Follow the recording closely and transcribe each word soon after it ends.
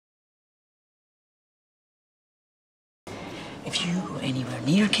If you go anywhere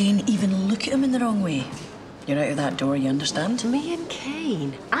near Cain, even look at him in the wrong way, you're out of that door, you understand? Me and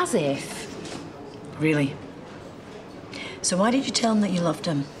Cain? As if. Really? So why did you tell him that you loved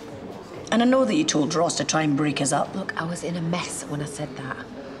him? And I know that you told Ross to try and break us up. Look, I was in a mess when I said that.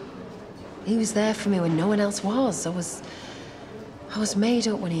 He was there for me when no one else was. I was made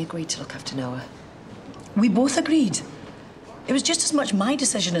up when he agreed to look after Noah. We both agreed. It was just as much my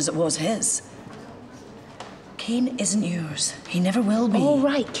decision as it was his. Cain isn't yours. He never will be. All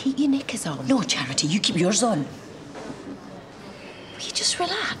right, keep your knickers on. No, Charity, you keep yours on. Will you just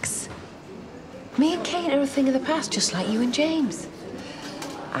relax? Me and Cain are a thing of the past, just like you and James.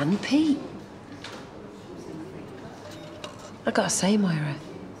 And Pete. I gotta say, Moira,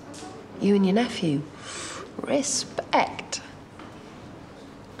 you and your nephew, respect.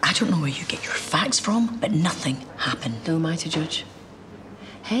 I don't know where you get your facts from, but nothing happened. Who am I to judge?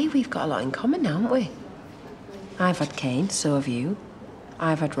 Hey, we've got a lot in common now, haven't we? I've had Cain, so have you.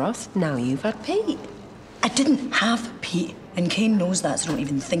 I've had Ross, now you've had Pete. I didn't have Pete, and Cain knows that, so don't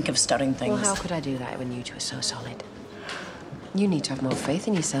even think of stirring things. Well, how could I do that when you two are so solid? You need to have more faith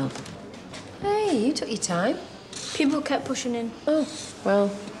in yourself. Hey, you took your time. People kept pushing in. Oh,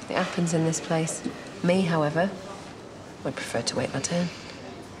 well, it happens in this place. Me, however, would prefer to wait my turn.